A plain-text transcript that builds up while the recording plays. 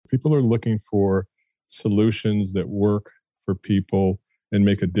People are looking for solutions that work for people and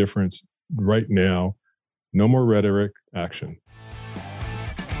make a difference right now. No more rhetoric, action.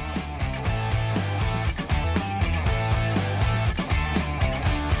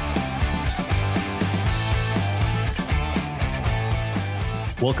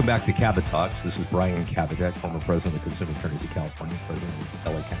 Welcome back to Cabot Talks. This is Brian Kabatek, former president of the Consumer Attorneys of California, president of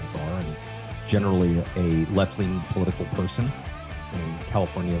the LA County Bar, and generally a left-leaning political person in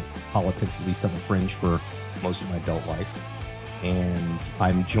California politics, at least on the fringe, for most of my adult life. And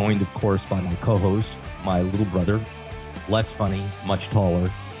I'm joined, of course, by my co-host, my little brother, less funny, much taller,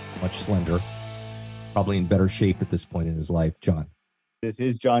 much slender, probably in better shape at this point in his life, John. This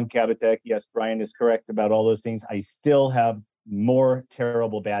is John Kabatek. Yes, Brian is correct about all those things. I still have more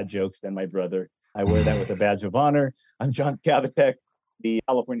terrible bad jokes than my brother. I wear that with a badge of honor. I'm John Kabatek, the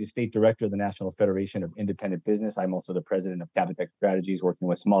California State Director of the National Federation of Independent Business. I'm also the president of Kabatek Strategies, working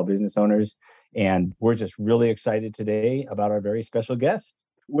with small business owners. And we're just really excited today about our very special guest.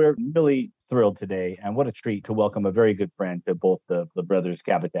 We're really thrilled today, and what a treat to welcome a very good friend to both the brothers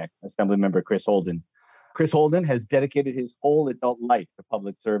Kabatek, Assemblymember Chris Holden. Chris Holden has dedicated his whole adult life to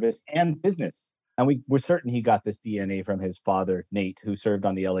public service and business. And we're certain he got this DNA from his father, Nate, who served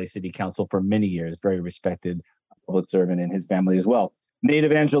on the LA City Council for many years, very respected public servant in his family as well. Nate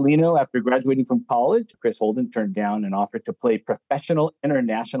Evangelino, after graduating from college, Chris Holden turned down an offer to play professional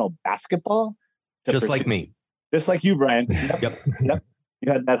international basketball. Just like me. Just like you, Brian. Yep.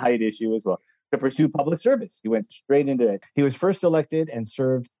 You had that height issue as well. To pursue public service. He went straight into it. He was first elected and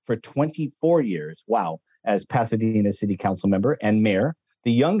served for 24 years, as Pasadena City Council member and mayor,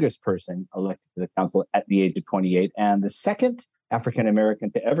 the youngest person elected to the council at the age of 28, and the second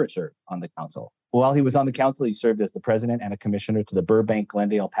African-American to ever serve on the council. While he was on the council, he served as the president and a commissioner to the Burbank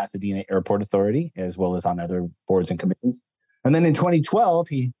Glendale Pasadena Airport Authority, as well as on other boards and commissions. And then in 2012,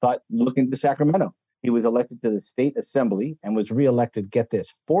 he thought, look into Sacramento. He was elected to the state assembly and was reelected, get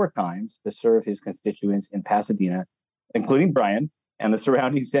this, 4 times to serve his constituents in Pasadena, including Brian and the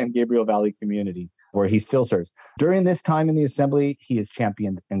surrounding San Gabriel Valley community, where he still serves. During this time in the assembly, he has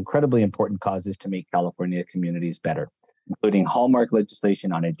championed incredibly important causes to make California communities better, including hallmark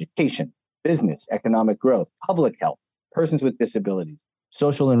legislation on education, business, economic growth, public health, persons with disabilities,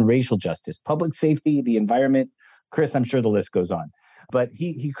 social and racial justice, public safety, the environment. Chris, I'm sure the list goes on. But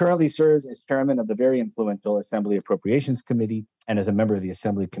he currently serves as chairman of the very influential Assembly Appropriations Committee and as a member of the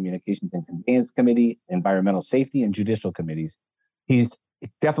Assembly Communications and Conveyance Committee, Environmental Safety, and Judicial Committees. He's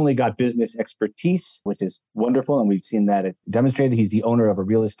definitely got business expertise, which is wonderful, and we've seen that demonstrated. He's the owner of a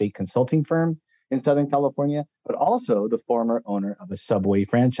real estate consulting firm in Southern California, but also the former owner of a Subway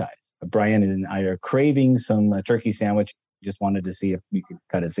franchise. Brian and I are craving some turkey sandwich. Just wanted to see if we could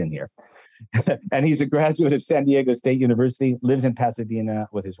cut us in here. And he's a graduate of San Diego State University, lives in Pasadena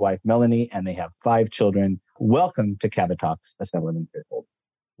with his wife, Melanie, and they have 5 children. Welcome to Cabot Talks, Assemblyman Chris Holden.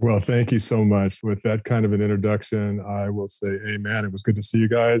 Well, thank you so much. With that kind of an introduction, I will say amen. It was good to see you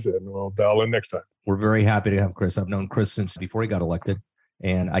guys, and we'll dial in next time. We're very happy to have Chris. I've known Chris since before he got elected,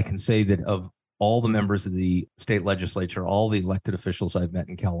 and I can say that of all the members of the state legislature, all the elected officials I've met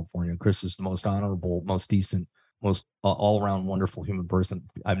in California, Chris is the most honorable, most decent, most all-around wonderful human person.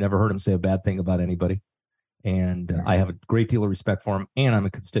 I've never heard him say a bad thing about anybody, and I have a great deal of respect for him, and I'm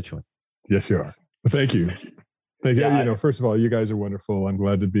a constituent. Yes, you are. Well, thank you. Thank you. Yeah, first of all, you guys are wonderful. I'm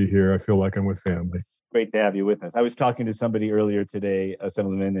glad to be here. I feel like I'm with family. Great to have you with us. I was talking to somebody earlier today,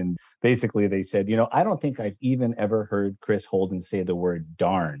 Assemblyman, and basically they said, I don't think I've even ever heard Chris Holden say the word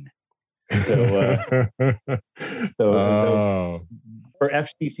darn. So for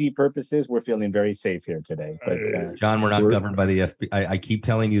FCC purposes, we're feeling very safe here today. But John, we're not governed by the FBI. I keep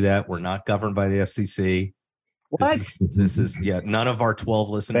telling you that. We're not governed by the FCC. What? This is none of our 12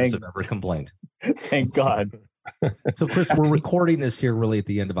 listeners have ever complained. Thank God. So, Chris, we're recording this here really at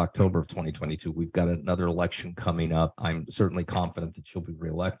the end of October of 2022. We've got another election coming up. I'm certainly confident that you'll be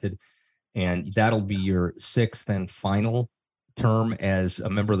reelected, and that'll be your 6th and final term as a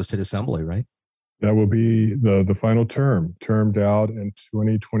member of the state assembly, right? That will be the final termed out in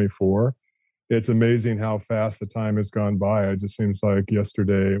 2024. It's amazing how fast the time has gone by. It just seems like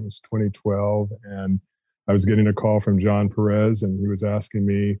yesterday it was 2012, and I was getting a call from John Perez, and he was asking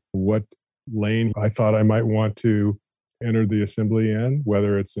me what lane I thought I might want to enter the assembly in,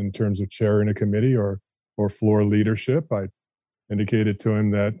 whether it's in terms of chairing a committee or floor leadership. I indicated to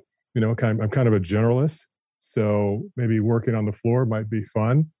him that, I'm kind of a generalist, so maybe working on the floor might be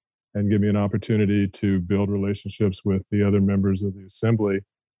fun and give me an opportunity to build relationships with the other members of the assembly.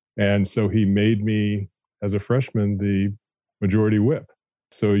 And so he made me, as a freshman, the majority whip.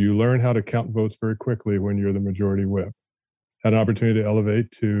 So you learn how to count votes very quickly when you're the majority whip. had an opportunity to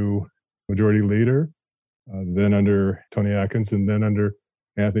elevate to majority leader, then under Tony Atkins, and then under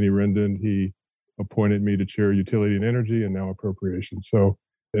Anthony Rendon, he appointed me to chair utility and energy and now appropriations. So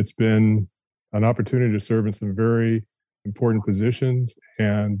it's been an opportunity to serve in some very important positions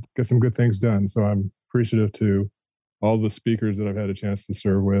and get some good things done. So I'm appreciative to all the speakers that I've had a chance to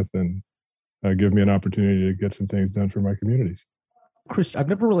serve with and give me an opportunity to get some things done for my communities. Chris, I've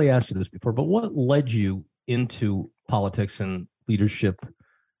never really asked you this before, but what led you into politics and leadership,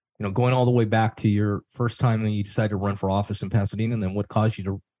 going all the way back to your first time when you decided to run for office in Pasadena, and then what caused you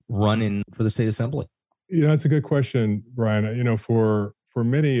to run in for the state assembly? It's a good question, Brian. For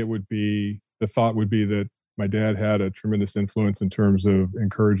many, the thought would be that my dad had a tremendous influence in terms of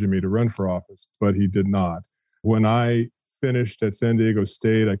encouraging me to run for office, but he did not. When I finished at San Diego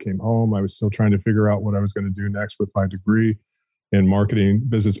State, I came home. I was still trying to figure out what I was going to do next with my degree in marketing,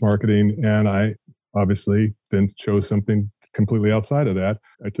 business marketing. And I obviously then chose something completely outside of that.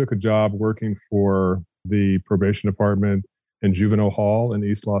 I took a job working for the probation department in Juvenile Hall in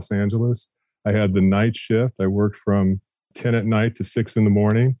East Los Angeles. I had the night shift. I worked from 10 at night to 6 in the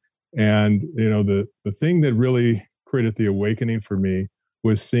morning. And, the thing that really created the awakening for me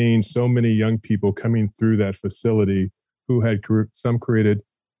was seeing so many young people coming through that facility who had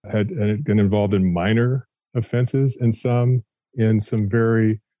been involved in minor offenses and some in some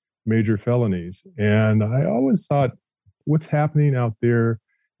very major felonies. And I always thought, what's happening out there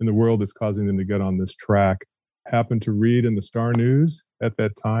in the world that's causing them to get on this track? Happened to read in the Star News at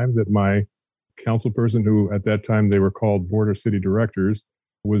that time that my council person, who at that time they were called board or city directors,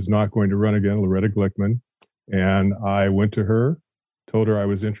 was not going to run again, Loretta Glickman. And I went to her, told her I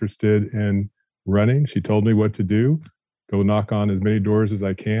was interested in running. She told me what to do, go knock on as many doors as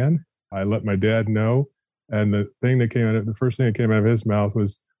I can. I let my dad know. And the first thing that came out of his mouth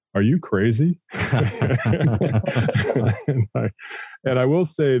was, "Are you crazy?" and I will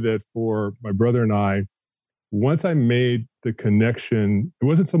say that for my brother and I, once I made the connection, it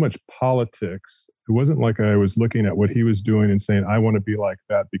wasn't so much politics. It wasn't like I was looking at what he was doing and saying, I want to be like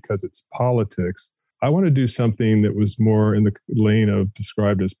that because it's politics. I want to do something that was more in the lane of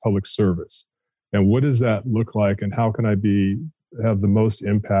described as public service. And what does that look like? And how can I have the most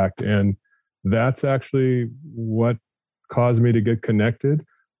impact? And that's actually what caused me to get connected.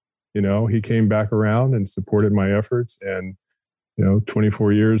 He came back around and supported my efforts. And,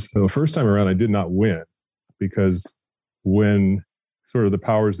 24 years, the first time around, I did not win because when sort of the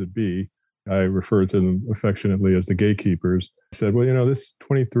powers that be, I refer to them affectionately as the gatekeepers, said, well, this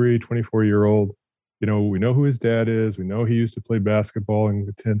 23, 24-year-old, we know who his dad is. We know he used to play basketball and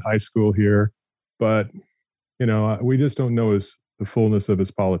attend high school here. But, we just don't know the fullness of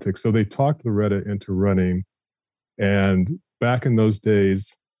his politics. So they talked Loretta into running. And back in those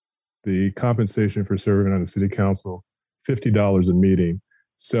days, the compensation for serving on the city council, $50 a meeting.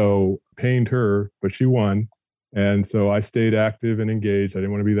 So pained her, but she won. And so I stayed active and engaged. I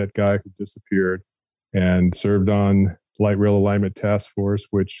didn't want to be that guy who disappeared, and served on Light Rail Alignment Task Force,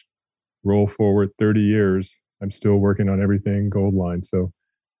 which roll forward 30 years. I'm still working on everything Gold Line. So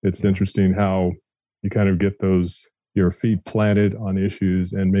it's interesting how you kind of get your feet planted on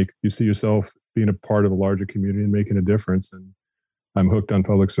issues and you see yourself being a part of a larger community and making a difference. And I'm hooked on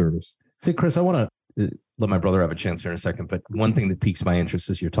public service. See, Chris, I want to let my brother have a chance here in a second, but one thing that piques my interest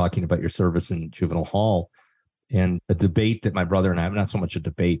is you're talking about your service in Juvenile Hall, and a debate that my brother and I have, not so much a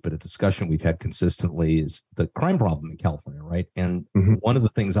debate, but a discussion we've had consistently, is the crime problem in California, right? And one of the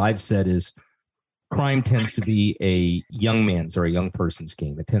things I've said is crime tends to be a young man's or a young person's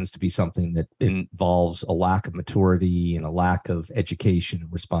game. It tends to be something that involves a lack of maturity and a lack of education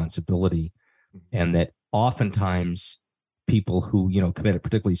and responsibility, and that oftentimes people who, commit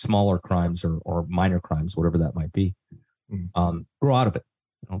particularly smaller crimes or minor crimes, whatever that might be, grow out of it.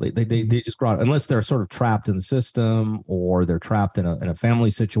 They just grow out, unless they're sort of trapped in the system or they're trapped in a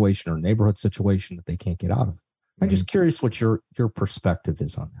family situation or a neighborhood situation that they can't get out of. I'm just curious what your perspective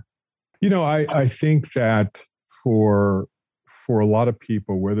is on that. I think that for a lot of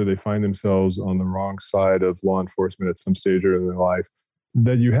people, whether they find themselves on the wrong side of law enforcement at some stage in their life,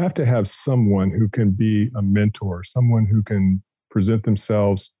 that you have to have someone who can be a mentor, someone who can present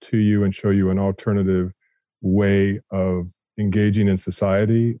themselves to you and show you an alternative way of engaging in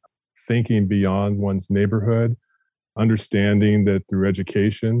society, thinking beyond one's neighborhood, understanding that through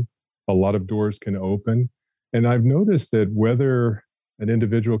education, a lot of doors can open. And I've noticed that whether an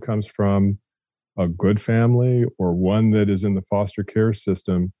individual comes from a good family or one that is in the foster care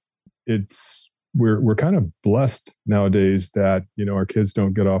system, we're kind of blessed nowadays that, our kids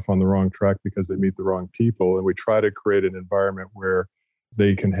don't get off on the wrong track because they meet the wrong people. And we try to create an environment where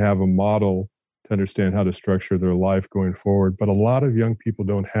they can have a model to understand how to structure their life going forward. But a lot of young people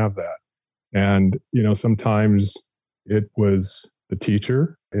don't have that. And, sometimes it was the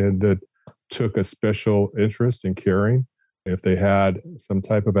teacher that took a special interest in caring. If they had some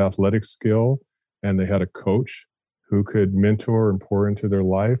type of athletic skill and they had a coach who could mentor and pour into their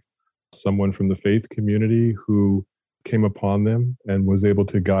life, someone from the faith community who came upon them and was able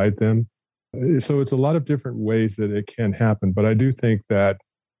to guide them. So it's a lot of different ways that it can happen. But I do think that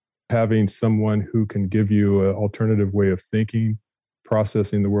having someone who can give you an alternative way of thinking,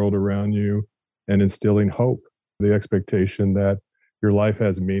 processing the world around you, and instilling hope, the expectation that your life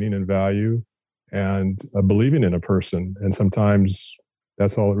has meaning and value, and believing in a person. And sometimes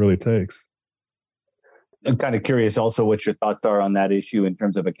that's all it really takes. I'm kind of curious also what your thoughts are on that issue in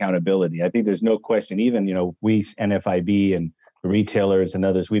terms of accountability. I think there's no question, even, we, NFIB and the retailers and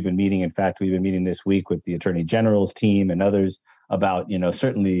others, we've been meeting. In fact, we've been meeting this week with the Attorney General's team and others about,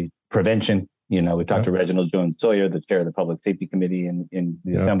 certainly prevention. We talked to Reginald Jones-Sawyer, the chair of the Public Safety Committee in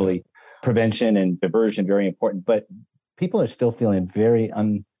the Assembly. Prevention and diversion, very important. But people are still feeling very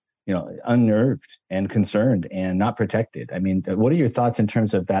unnerved and concerned and not protected. I mean, what are your thoughts in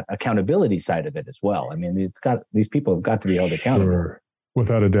terms of that accountability side of it as well? I mean, these people have got to be held accountable. Sure.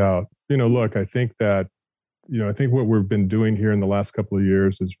 Without a doubt. Look, I think that, I think what we've been doing here in the last couple of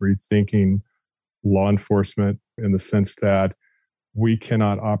years is rethinking law enforcement in the sense that we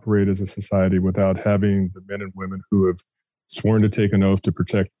cannot operate as a society without having the men and women who have sworn to take an oath to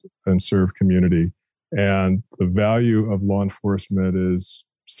protect and serve community. And the value of law enforcement is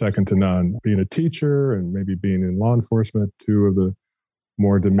second to none. Being a teacher and maybe being in law enforcement, two of the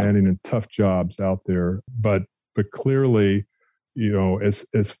more demanding and tough jobs out there. But clearly,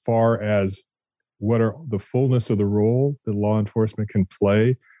 as far as what are the fullness of the role that law enforcement can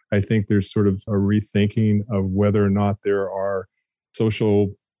play, I think there's sort of a rethinking of whether or not there are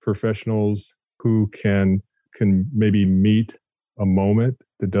social professionals who can maybe meet a moment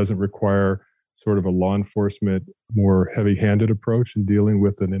that doesn't require sort of a law enforcement, more heavy-handed approach in dealing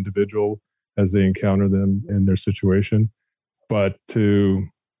with an individual as they encounter them in their situation. But to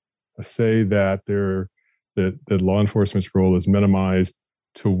say that that law enforcement's role is minimized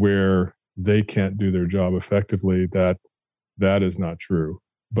to where they can't do their job effectively, that is not true.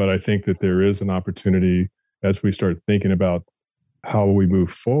 But I think that there is an opportunity as we start thinking about how we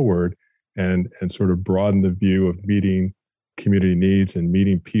move forward and sort of broaden the view of meeting community needs and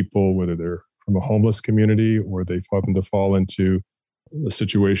meeting people, whether they're from a homeless community or they happen to fall into a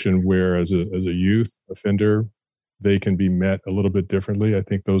situation where as a youth offender, they can be met a little bit differently. I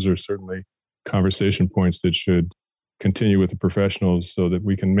think those are certainly conversation points that should continue with the professionals so that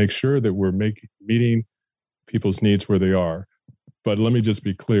we can make sure that we're meeting people's needs where they are. But let me just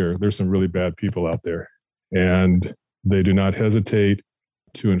be clear, there's some really bad people out there, and they do not hesitate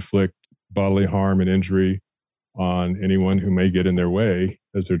to inflict bodily harm and injury on anyone who may get in their way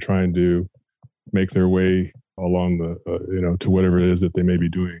as they're trying to make their way along the, to whatever it is that they may be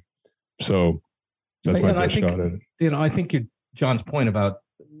doing. So that's my best shot at it. I think John's point about,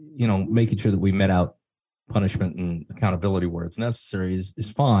 making sure that we met out punishment and accountability where it's necessary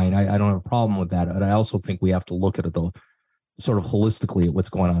is fine. I don't have a problem with that. But I also think we have to look at it sort of holistically at what's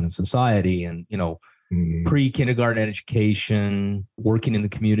going on in society and, pre-kindergarten education, working in the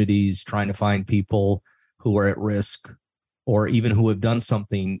communities, trying to find people who are at risk or even who have done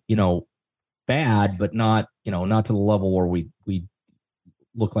something, bad, but not to the level where we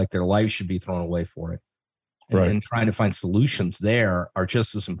look like their lives should be thrown away for it. And trying to find solutions there are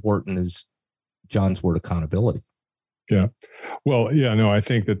just as important as John's word accountability. Yeah. Well, yeah, no, I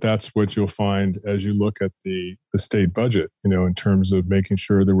think that's what you'll find as you look at the state budget, in terms of making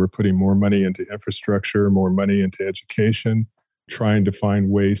sure that we're putting more money into infrastructure, more money into education, trying to find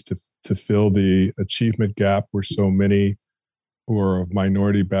ways to fill the achievement gap where so many who are of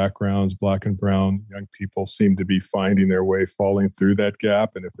minority backgrounds, Black and brown young people seem to be finding their way falling through that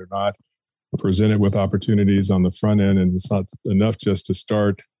gap. And if they're not presented with opportunities on the front end, and it's not enough just to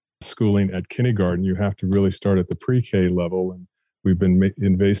start schooling at kindergarten, you have to really start at the pre-K level. And we've been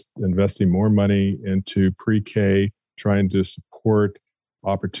investing more money into pre-K, trying to support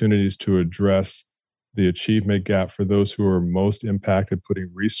opportunities to address the achievement gap for those who are most impacted, putting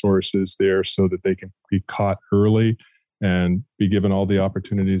resources there so that they can be caught early and be given all the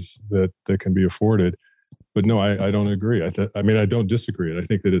opportunities that can be afforded. But no, I don't agree. I don't disagree. I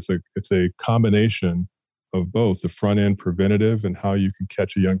think that it's a combination of both the front end preventative and how you can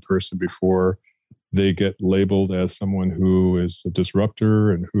catch a young person before they get labeled as someone who is a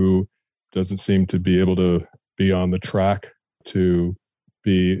disruptor and who doesn't seem to be able to be on the track to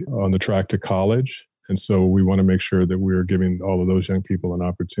college. And so we want to make sure that we're giving all of those young people an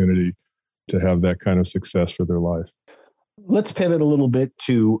opportunity to have that kind of success for their life. Let's pivot a little bit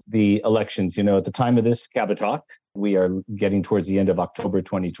to the elections. At the time of this Cabot Talk, we are getting towards the end of October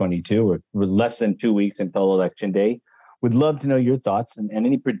 2022. We're less than 2 weeks until Election Day. Would love to know your thoughts and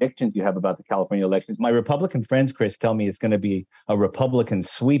any predictions you have about the California elections. My Republican friends, Chris, tell me it's going to be a Republican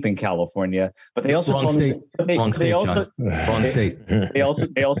sweep in California, but they also told me wrong state. They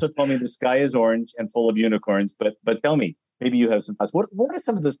also told me the sky is orange and full of unicorns. But tell me, maybe you have some thoughts. What are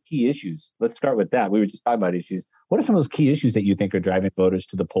some of those key issues? Let's start with that. We were just talking about issues. What are some of those key issues that you think are driving voters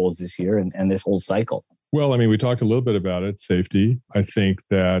to the polls this year and this whole cycle? Well, I mean, we talked a little bit about it, safety. I think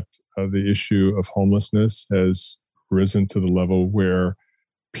that the issue of homelessness has risen to the level where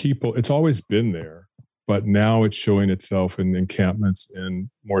it's always been there, but now it's showing itself in encampments in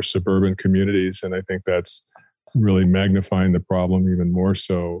more suburban communities. And I think that's really magnifying the problem even more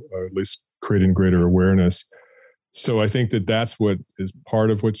so, or at least creating greater awareness. So I think that that's what is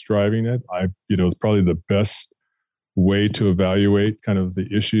part of what's driving it. It's probably the best way to evaluate kind of the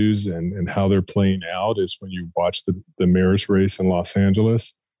issues and how they're playing out is when you watch the mayor's race in Los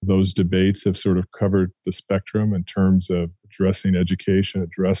Angeles. Those debates have sort of covered the spectrum in terms of addressing education,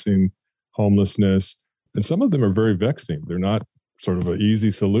 addressing homelessness. And some of them are very vexing. They're not sort of an easy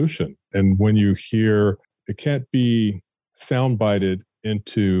solution. And when you hear, it can't be soundbited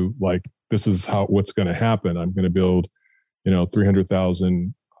into like, this is what's going to happen. I'm going to build,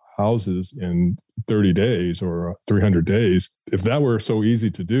 300,000 houses in 30 days or 300 days. If that were so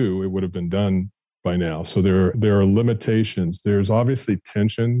easy to do, it would have been done by now. So there are limitations. There's obviously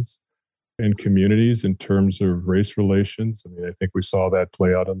tensions in communities in terms of race relations. I mean, I think we saw that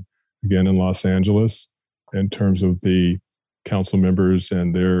play out again in Los Angeles in terms of the council members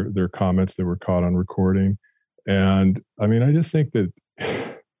and their comments that were caught on recording. And I mean, I just think that,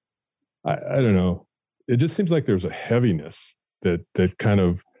 I don't know, it just seems like there's a heaviness that kind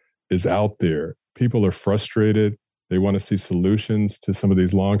of is out there. People are frustrated. They want to see solutions to some of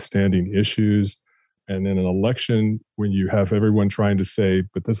these longstanding issues. And in an election, when you have everyone trying to say,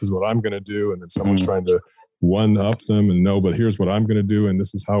 but this is what I'm going to do, and then someone's trying to one-up them and no, but here's what I'm going to do, and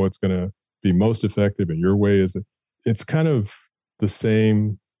this is how it's going to be most effective, and your way is it's kind of the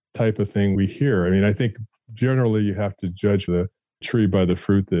same type of thing we hear. I mean, I think generally you have to judge the tree by the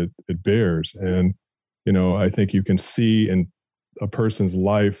fruit that it bears. And, I think you can see in a person's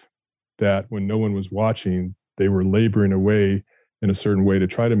life that when no one was watching, they were laboring away in a certain way to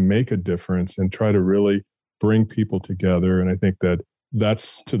try to make a difference and try to really bring people together. And I think that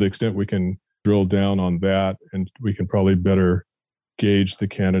that's to the extent we can drill down on that, and we can probably better gauge the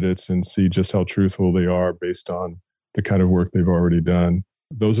candidates and see just how truthful they are based on the kind of work they've already done.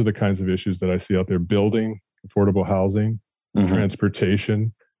 Those are the kinds of issues that I see out there: building, affordable housing,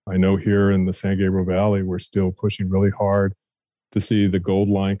 transportation. I know here in the San Gabriel Valley, we're still pushing really hard to see the Gold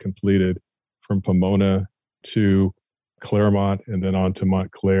Line completed from Pomona to Claremont and then on to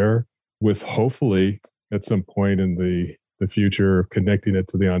Montclair, with hopefully at some point in the future connecting it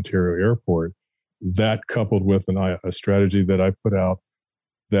to the Ontario airport. That coupled with a strategy that I put out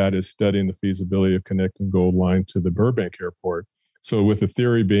that is studying the feasibility of connecting Gold Line to the Burbank airport. So with the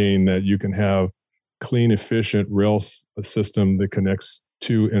theory being that you can have clean, efficient rail system that connects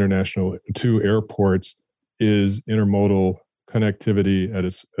two airports is intermodal connectivity at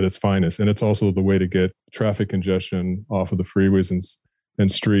its finest. And it's also the way to get traffic congestion off of the freeways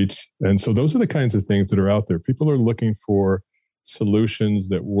and streets. And so those are the kinds of things that are out there. People are looking for solutions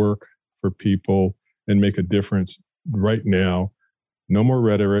that work for people and make a difference right now. No more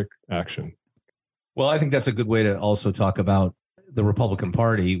rhetoric, action. Well, I think that's a good way to also talk about the Republican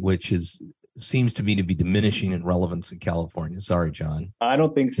Party, which seems to me to be diminishing in relevance in California. Sorry, John. I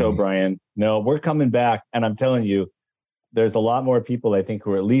don't think so, Brian. No, we're coming back. And I'm telling you, there's a lot more people, I think,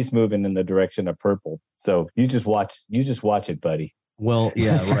 who are at least moving in the direction of purple. So you just watch it, buddy. Well,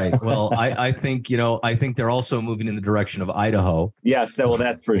 yeah, right. Well, I think they're also moving in the direction of Idaho. Yes,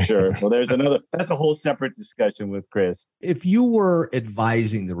 that's for sure. Well, that's a whole separate discussion with Chris. If you were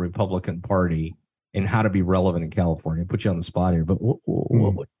advising the Republican Party in how to be relevant in California, put you on the spot here, but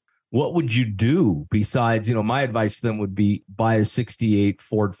what would you do besides, my advice to them would be buy a 68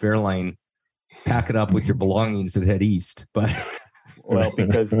 Ford Fairlane, pack it up with your belongings and head east. But well,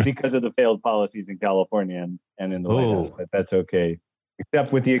 because of the failed policies in California and in the White House, but that's okay.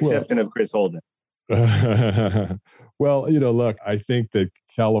 Except with the exception of Chris Holden. Well, look, I think that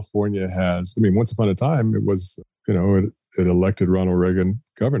California has, once upon a time, it was, it elected Ronald Reagan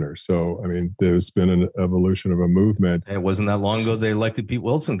governor. So, there's been an evolution of a movement. And it wasn't that long ago they elected Pete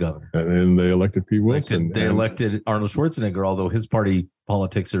Wilson governor. And then they elected Pete Wilson. They elected Arnold Schwarzenegger, although his party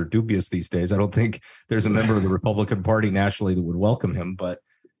politics are dubious these days. I don't think there's a member of the Republican Party nationally that would welcome him. But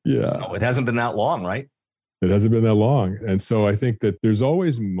Yeah. No, it hasn't been that long, right? It hasn't been that long. And so I think that there's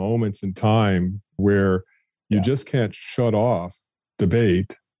always moments in time where you just can't shut off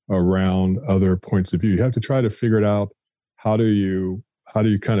debate around other points of view. You have to try to figure it out. How do you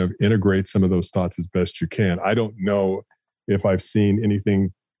kind of integrate some of those thoughts as best you can? I don't know if I've seen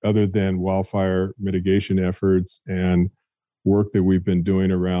anything other than wildfire mitigation efforts and work that we've been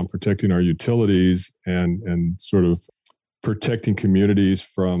doing around protecting our utilities and sort of protecting communities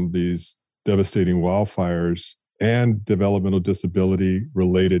from these devastating wildfires and developmental disability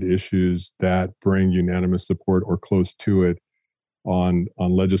related issues that bring unanimous support or close to it on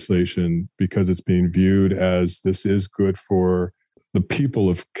legislation, because it's being viewed as this is good for the people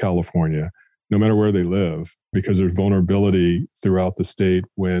of California, no matter where they live, because there's vulnerability throughout the state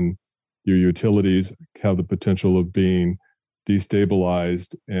when your utilities have the potential of being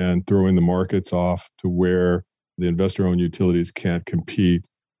destabilized and throwing the markets off to where the investor-owned utilities can't compete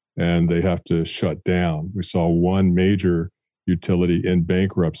and they have to shut down. We saw one major utility in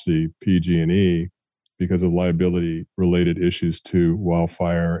bankruptcy, PG&E, because of liability-related issues to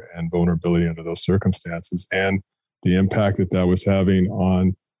wildfire and vulnerability under those circumstances, and the impact that was having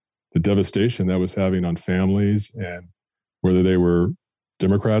on the devastation that was having on families, and whether they were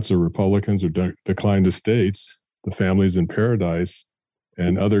Democrats or Republicans or declined estates, the families in Paradise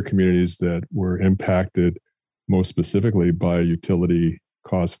and other communities that were impacted most specifically by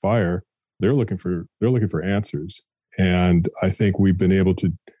utility-caused fire, they're looking for answers. And I think we've been able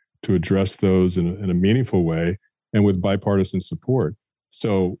to address those in a meaningful way and with bipartisan support.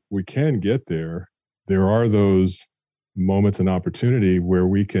 So we can get there. There are those moments and opportunity where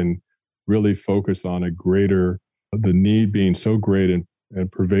we can really focus on the need being so great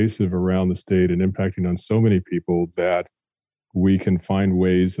and pervasive around the state and impacting on so many people that we can find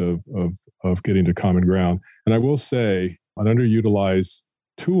ways of getting to common ground. And I will say an underutilized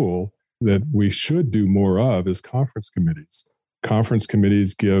tool that we should do more of is conference committees. Conference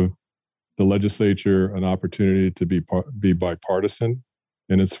committees give the legislature an opportunity to be bipartisan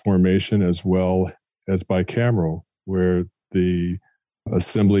in its formation as well as bicameral, where the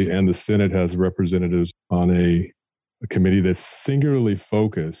Assembly and the Senate has representatives on a committee that's singularly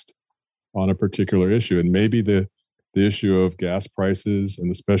focused on a particular issue. And maybe the issue of gas prices and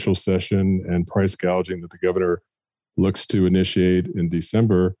the special session and price gouging that the governor looks to initiate in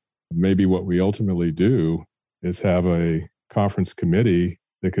December, maybe what we ultimately do is have a conference committee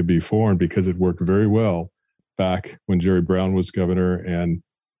that could be formed, because it worked very well back when Jerry Brown was governor and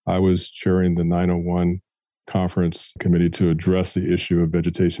I was chairing the 901 conference committee to address the issue of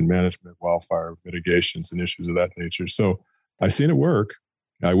vegetation management, wildfire mitigations, and issues of that nature. So I've seen it work.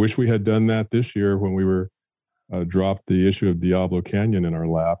 I wish we had done that this year when we were dropped the issue of Diablo Canyon in our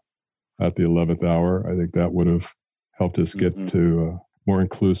lap at the 11th hour. I think that would have helped us get to a more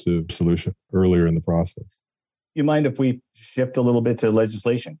inclusive solution earlier in the process. You mind if we shift a little bit to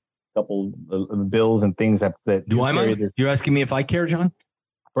legislation? A couple of bills and things that do I mind? You're asking me if I care, John?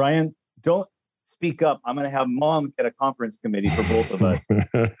 Brian, don't speak up. I'm going to have Mom get a conference committee for both of us.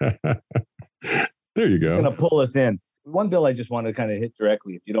 There you go. Going to pull us in. One bill I just want to kind of hit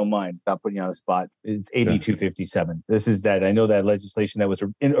directly, if you don't mind, stop putting you on the spot, is AB 257. This is I know that legislation that was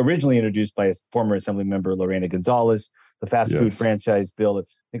originally introduced by a former Assembly member, Lorena Gonzalez, the fast food franchise bill. I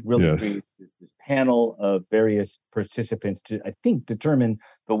think really creates this panel of various participants to, I think, determine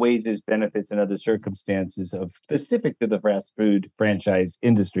the wages, benefits, and other circumstances specific to the fast food franchise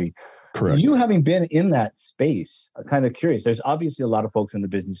industry. Correct. You having been in that space, I'm kind of curious. There's obviously a lot of folks in the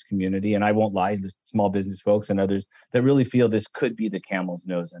business community, and I won't lie, the small business folks and others that really feel this could be the camel's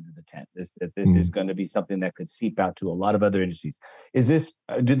nose under the tent. This is going to be something that could seep out to a lot of other industries. Is this?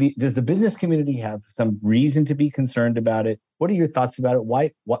 Does the business community have some reason to be concerned about it? What are your thoughts about it?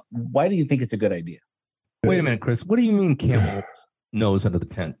 Why do you think it's a good idea? Wait a minute, Chris. What do you mean camel's nose under the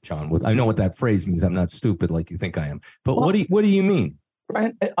tent, John? I know what that phrase means. I'm not stupid like you think I am. But what do you mean?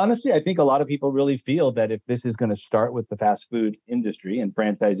 Brian, honestly, I think a lot of people really feel that if this is going to start with the fast food industry and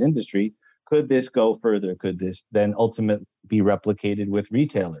franchise industry, could this go further? Could this then ultimately be replicated with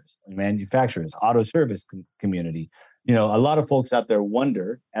retailers, manufacturers, auto service community? A lot of folks out there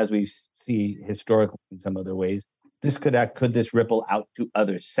wonder, as we see historically in some other ways, could this ripple out to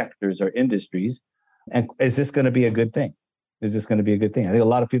other sectors or industries? And is this going to be a good thing? I think a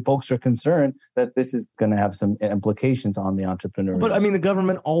lot of folks are concerned that this is going to have some implications on the entrepreneurs. But I mean, the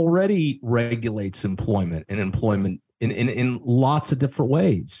government already regulates employment in lots of different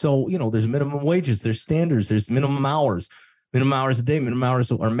ways. So, there's minimum wages, there's standards, there's minimum hours a day, minimum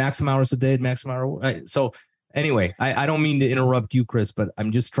hours or maximum hours a day, maximum hour. Right? So anyway, I don't mean to interrupt you, Chris, but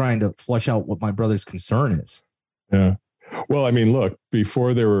I'm just trying to flush out what my brother's concern is. Yeah. Well, I mean, look,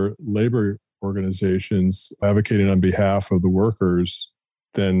 before there were labor organizations advocating on behalf of the workers,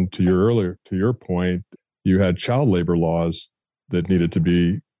 then to your point, you had child labor laws that needed to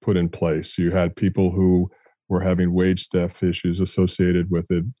be put in place. You had people who were having wage theft issues associated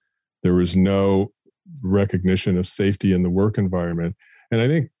with it. There was no recognition of safety in the work environment. And I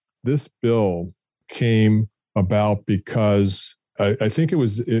think this bill came about because I think it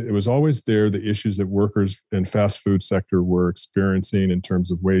was always there, the issues that workers in fast food sector were experiencing in terms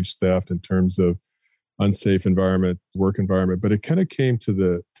of wage theft, in terms of unsafe work environment. But it kind of came to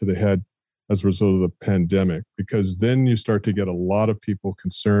the head as a result of the pandemic, because then you start to get a lot of people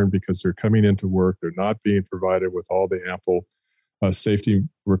concerned because they're coming into work, they're not being provided with all the ample safety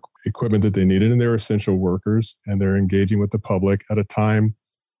equipment that they needed, and they're essential workers, and they're engaging with the public at a time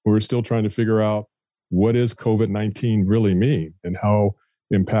where we're still trying to figure out what does COVID-19 really mean and how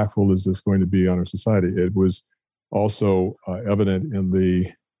impactful is this going to be on our society. It was also evident in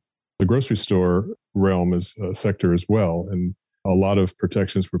the grocery store realm as a sector as well, and a lot of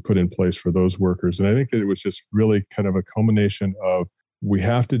protections were put in place for those workers. And I think that it was just really kind of a culmination of, we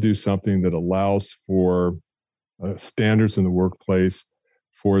have to do something that allows for standards in the workplace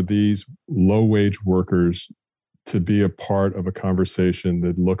for these low-wage workers to be a part of a conversation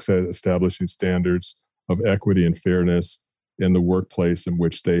that looks at establishing standards of equity and fairness in the workplace in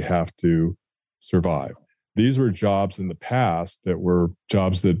which they have to survive. These were jobs in the past that were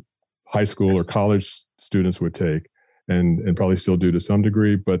jobs that high school or college students would take and probably still do to some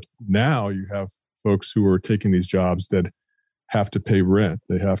degree. But now you have folks who are taking these jobs that have to pay rent.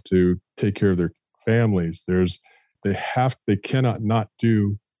 They have to take care of their families. They cannot not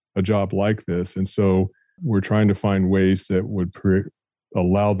do a job like this. And so we're trying to find ways that would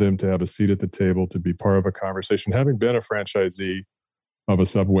allow them to have a seat at the table, to be part of a conversation. Having been a franchisee of a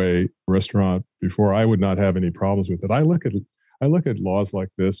Subway restaurant before, I would not have any problems with it. I look at laws like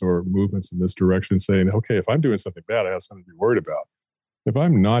this or movements in this direction saying, okay, if I'm doing something bad, I have something to be worried about. If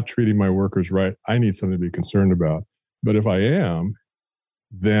I'm not treating my workers right, I need something to be concerned about. But if I am,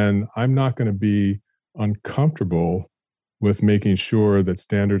 then I'm not going to be uncomfortable with making sure that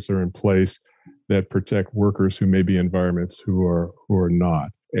standards are in place that protect workers who may be in environments who are not.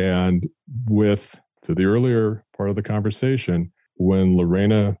 And to the earlier part of the conversation, when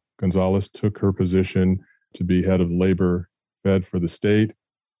Lorena Gonzalez took her position to be head of labor fed for the state,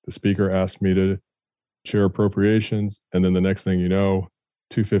 the speaker asked me to chair appropriations. And then the next thing you know,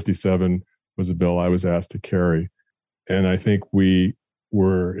 257 was a bill I was asked to carry. And I think we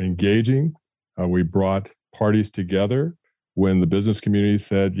were engaging. We brought parties together. When the business community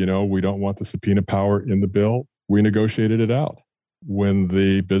said, we don't want the subpoena power in the bill, we negotiated it out. When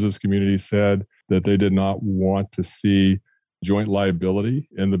the business community said that they did not want to see joint liability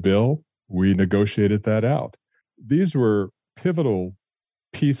in the bill, we negotiated that out. These were pivotal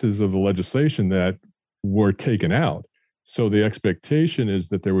pieces of the legislation that were taken out. So the expectation is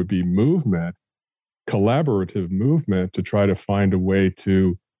that there would be movement, collaborative movement, to try to find a way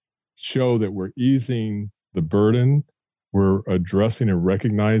to show that we're easing the burden. We're addressing and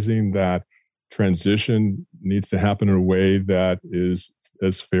recognizing that transition needs to happen in a way that is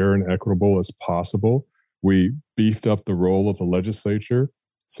as fair and equitable as possible. We beefed up the role of the legislature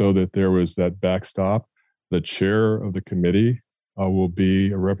so that there was that backstop. The chair of the committee will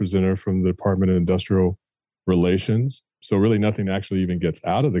be a representative from the Department of Industrial Relations. So really nothing actually even gets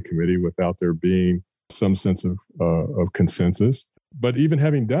out of the committee without there being some sense of consensus. But even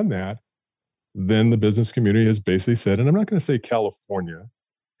having done that, then the business community has basically said, and I'm not going to say California,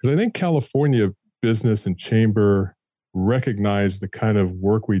 because I think California business and chamber recognized the kind of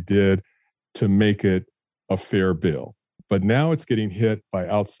work we did to make it a fair bill. But now it's getting hit by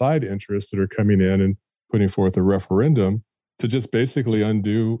outside interests that are coming in and putting forth a referendum to just basically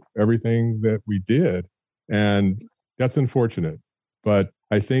undo everything that we did. And that's unfortunate. But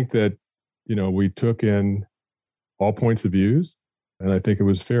I think that, we took in all points of views. And I think it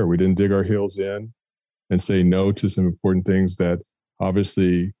was fair. We didn't dig our heels in and say no to some important things that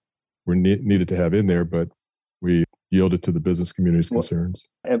obviously were needed to have in there, but we yielded to the business community's concerns.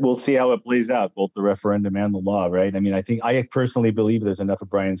 And we'll see how it plays out, both the referendum and the law, right? I mean, I personally believe there's enough of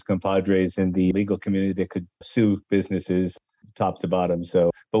Brian's compadres in the legal community that could sue businesses top to bottom.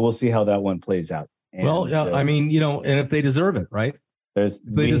 But we'll see how that one plays out. And, and if they deserve it, right? They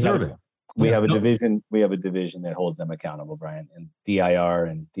deserve it. We have a division. We have a division that holds them accountable, Brian, and DIR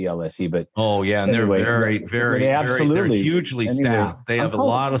and DLSE. But and they're they're hugely staffed. They have a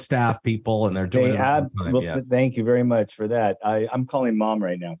lot of staff people, and they're doing it. Thank you very much for that. I'm calling Mom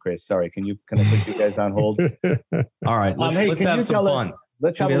right now, Chris. Sorry, can I put you guys on hold? All right, let's have some fun.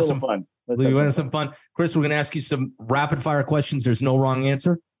 Let's have a little fun. You want to have some fun? Chris, we're going to ask you some rapid fire questions. There's no wrong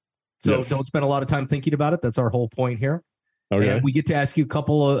answer. So don't spend a lot of time thinking about it. That's our whole point here. Okay. And we get to ask you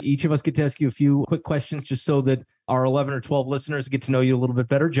each of us get to ask you a few quick questions just so that our 11 or 12 listeners get to know you a little bit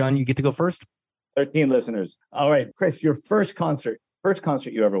better. John, you get to go first. 13 listeners. All right. Chris, your first concert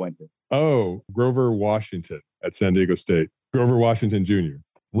you ever went to? Oh, Grover Washington at San Diego State. Grover Washington Jr.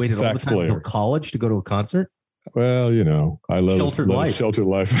 Waited all the time until college to go to a concert? Well, I love sheltered life. Sheltered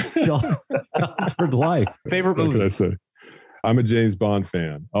life. Sheltered life. Favorite movie? What can I say? I'm a James Bond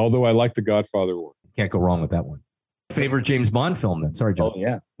fan, although I like the Godfather one. Can't go wrong with that one. Favorite James Bond film then? Sorry, John. Oh,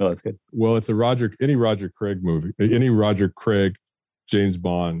 yeah. No, that's good. Well, it's any Roger Craig movie, any Roger Craig, James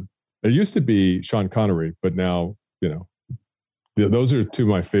Bond. It used to be Sean Connery, but now, those are two of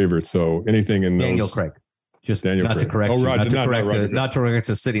my favorites. So anything in those. Daniel Craig. Just Daniel not Craig. To correct you. Roger, not to correct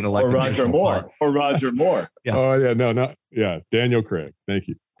a sitting elected. Or Roger Moore. Yeah. Oh, yeah. No. Yeah. Daniel Craig. Thank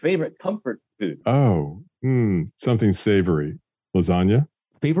you. Favorite comfort food? Oh, something savory. Lasagna.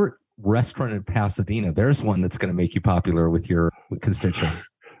 Favorite restaurant in Pasadena? There's one that's going to make you popular with your constituents.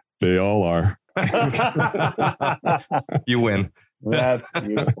 They all are. You win. That's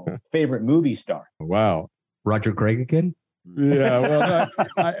beautiful. Favorite movie star? Wow. Roger Craig again? Yeah. Well,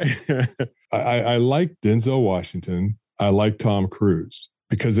 I like Denzel Washington. I like Tom Cruise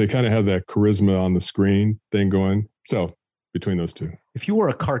because they kind of have that charisma on the screen thing going. So between those two. If you were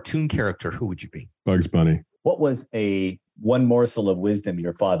a cartoon character, who would you be? Bugs Bunny. What was one morsel of wisdom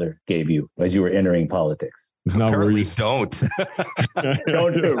your father gave you as you were entering politics? It's not Apparently where you don't.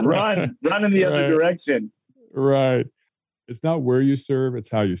 Don't do it. Run in the other direction. Right. It's not where you serve,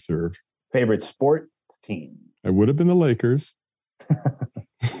 it's how you serve. Favorite sports team? I would have been the Lakers.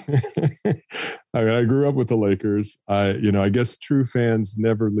 I grew up with the Lakers. I guess true fans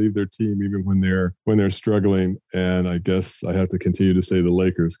never leave their team even when they're struggling. And I guess I have to continue to say the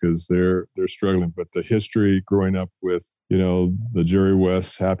Lakers because they're struggling. But the history growing up with, the Jerry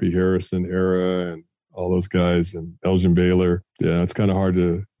West, Happy Harrison era and all those guys and Elgin Baylor. Yeah, it's kind of hard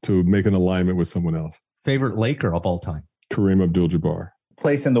to make an alignment with someone else. Favorite Laker of all time? Kareem Abdul-Jabbar.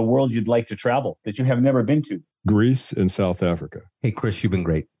 Place in the world you'd like to travel that you have never been to? Greece and South Africa. Hey, Chris, you've been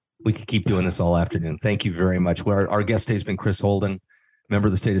great. We could keep doing this all afternoon. Thank you very much. Our guest today has been Chris Holden, member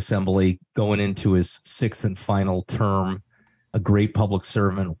of the State Assembly, going into his sixth and final term, a great public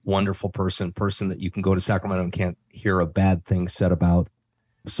servant, wonderful person that you can go to Sacramento and can't hear a bad thing said about.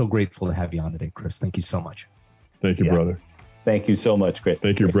 I'm so grateful to have you on today, Chris. Thank you so much. Thank you, brother. Thank you so much, Chris.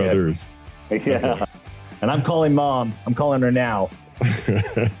 Thank you, brothers. Yeah. And I'm calling Mom. I'm calling her now.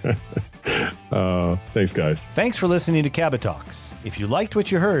 Thanks, guys. Thanks for listening to Cabot Talks. If you liked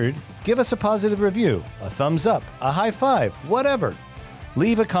what you heard, give us a positive review, a thumbs up, a high five, whatever.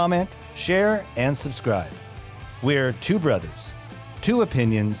 Leave a comment, share, and subscribe. We're two brothers, two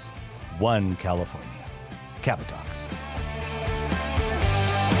opinions, one California. Cabot Talks.